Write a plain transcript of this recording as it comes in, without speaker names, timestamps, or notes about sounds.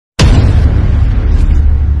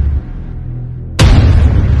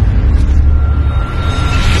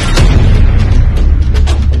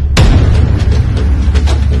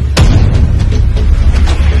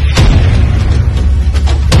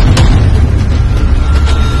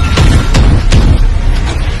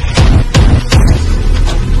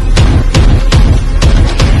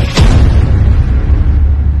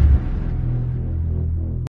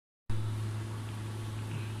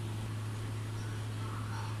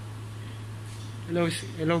Hello,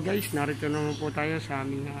 hello guys, narito naman po tayo sa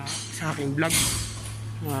aming sa aking vlog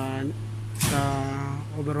sa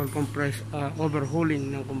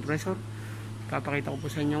overhauling ng compressor. Papakita ko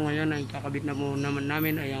po sa inyo ngayon ay kakabit na po naman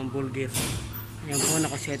namin ay ang ball gear. Ayan po,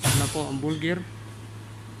 nakaset up na po ang ball gear.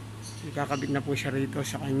 Ikakabit na po siya rito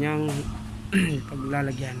sa kanyang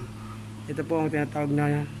paglalagyan. Ito po ang tinatawag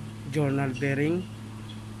na journal bearing,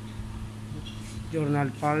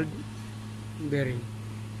 journal valve bearing.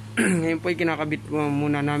 Ngayon po ay kinakabit po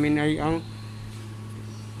muna namin ay ang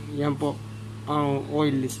yan po ang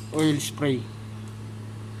oil spray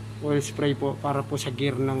po para po sa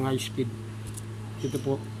gear ng high speed. Ito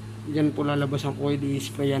po, yan po lalabas ang oil,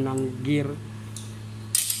 i-spray yan ng gear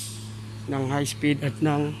ng high speed at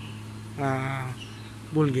ng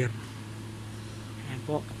ball gear. Yan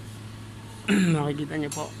po. Makikita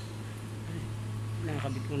nyo po,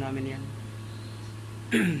 nakakabit po namin yan.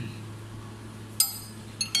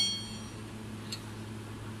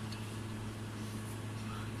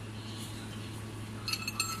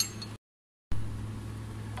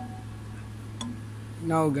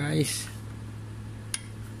 Now guys,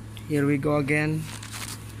 here we go again.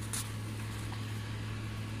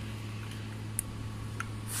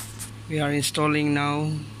 We are installing now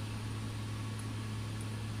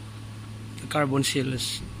the carbon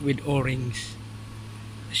seals with O-rings.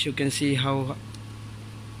 As you can see how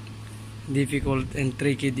difficult and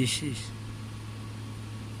tricky this is.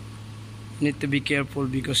 You need to be careful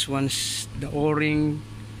because once the O-ring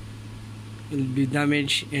will be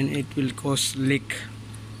damaged and it will cause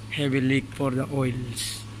heavy leak for the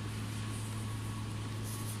oils.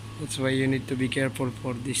 That's why you need to be careful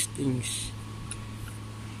for these things.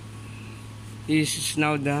 This is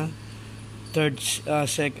now the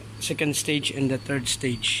second stage and the third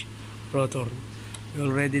stage rotor. We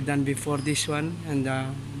already done before this one and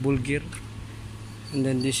the ball gear, and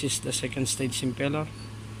then this is the second stage impeller,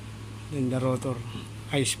 then the rotor,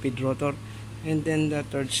 high speed rotor, and then the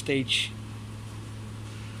third stage.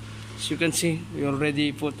 As you can see, we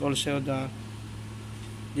already put also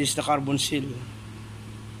this is the carbon seal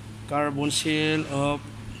of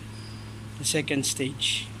the second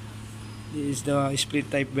stage. This is the split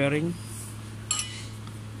type bearing.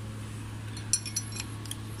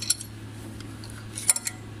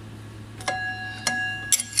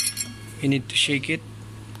 You need to shake it.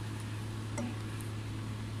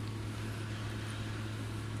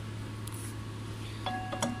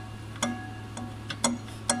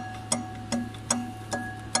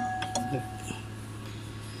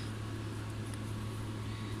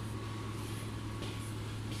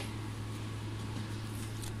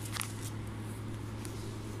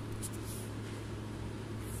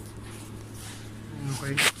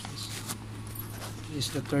 Okay, this is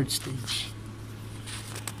the third stage.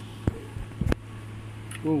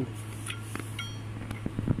 Whoa.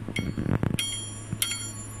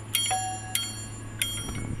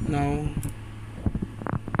 Now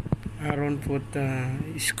Aaron put a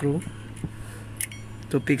screw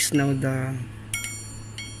to fix now the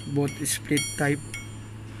both split type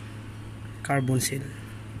carbon seal,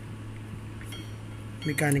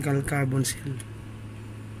 mechanical carbon seal.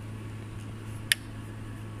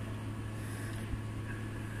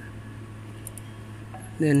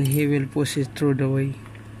 Then he will push it through the way.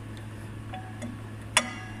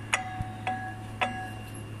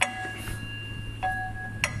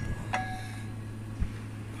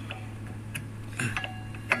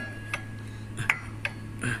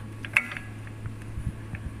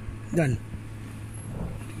 Done.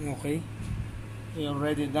 Okay. We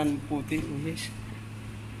already done putting this.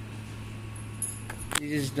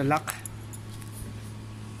 This is the lock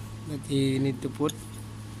that you need to put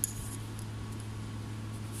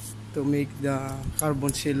to make the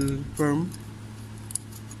carbon seal firm.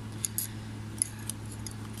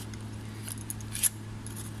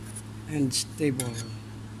 And stable.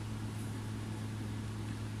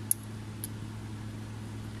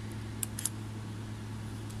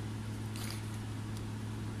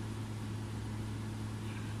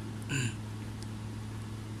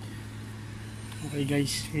 Okay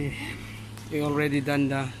guys, we already done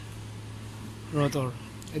the rotor,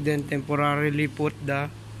 and then temporarily put the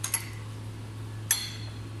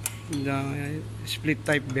split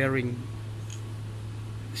type bearing,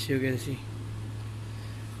 as you can see.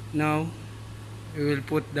 Now we will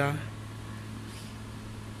put the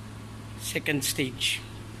second stage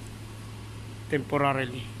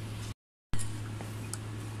temporarily.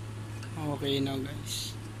 Okay, now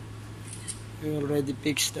guys, we already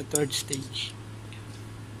fixed the third stage.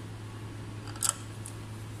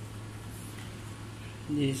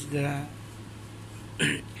 This is the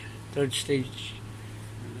third stage.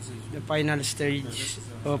 the final stage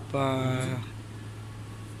of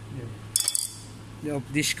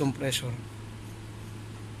this compressor.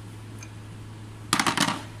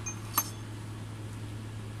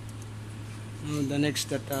 Now the next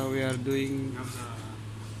that we are doing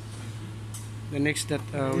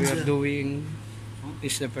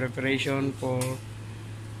is the preparation for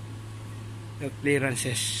the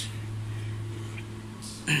clearances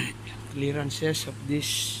of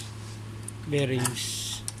these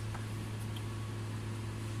bearings,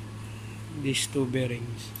 these two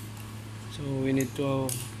bearings. So we need to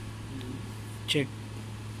check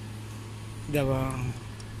the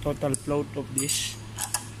total float of this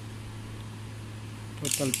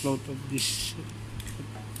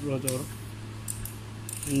rotor,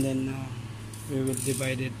 and then we will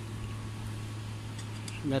divide it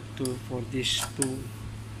for these two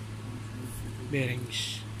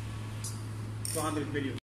bearings. 200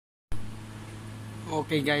 million.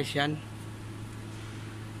 Okay guys, yan.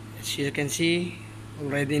 As you can see,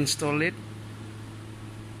 already installed it.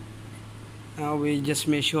 Now we just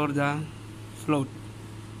measure the float.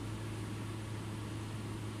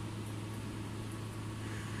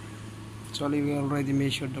 Actually, we already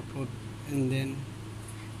measured the float, and then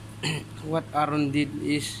what Aaron did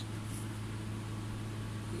is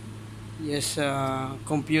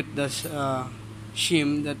compute the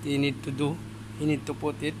shim that he need to do. He need to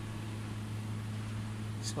put it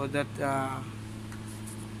so that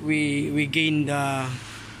we gain the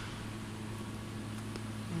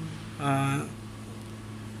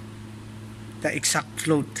exact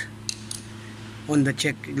float on the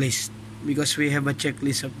checklist, because we have a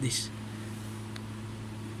checklist of this.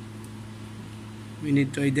 We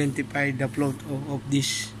need to identify the float of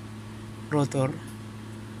this rotor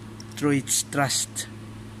through its thrust.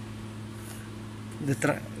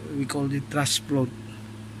 We call it thrust float.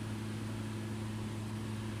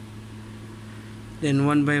 Then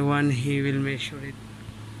one by one he will measure it.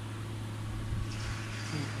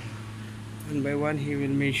 One by one he will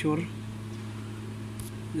measure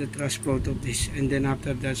the thrust float of this, and then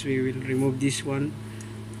after that we will remove this one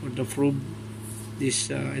for the probe,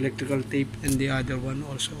 this electrical tape, and the other one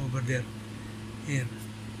also over there, here.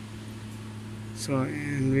 So,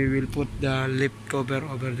 and we will put the lip cover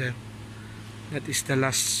over there. That is the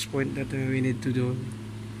last point that we need to do.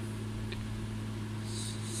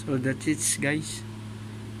 So that's it, guys.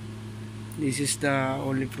 This is the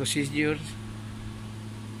only procedure,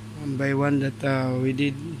 one by one, that we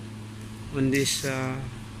did on this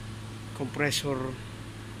compressor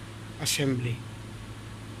assembly.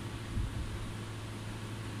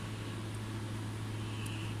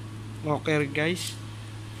 Okay guys,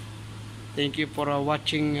 thank you for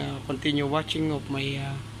watching. Continue watching of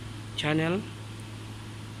my channel.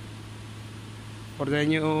 For the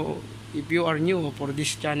new, if you are new for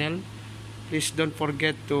this channel, please don't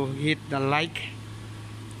forget to hit the like,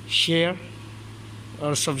 share,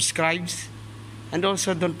 or subscribe, and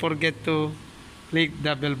also don't forget to click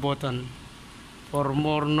the bell button for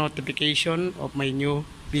more notification of my new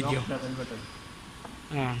video.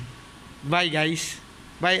 Bye guys.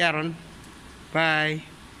 Bye Aaron. Bye.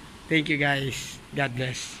 Thank you guys. God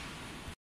bless.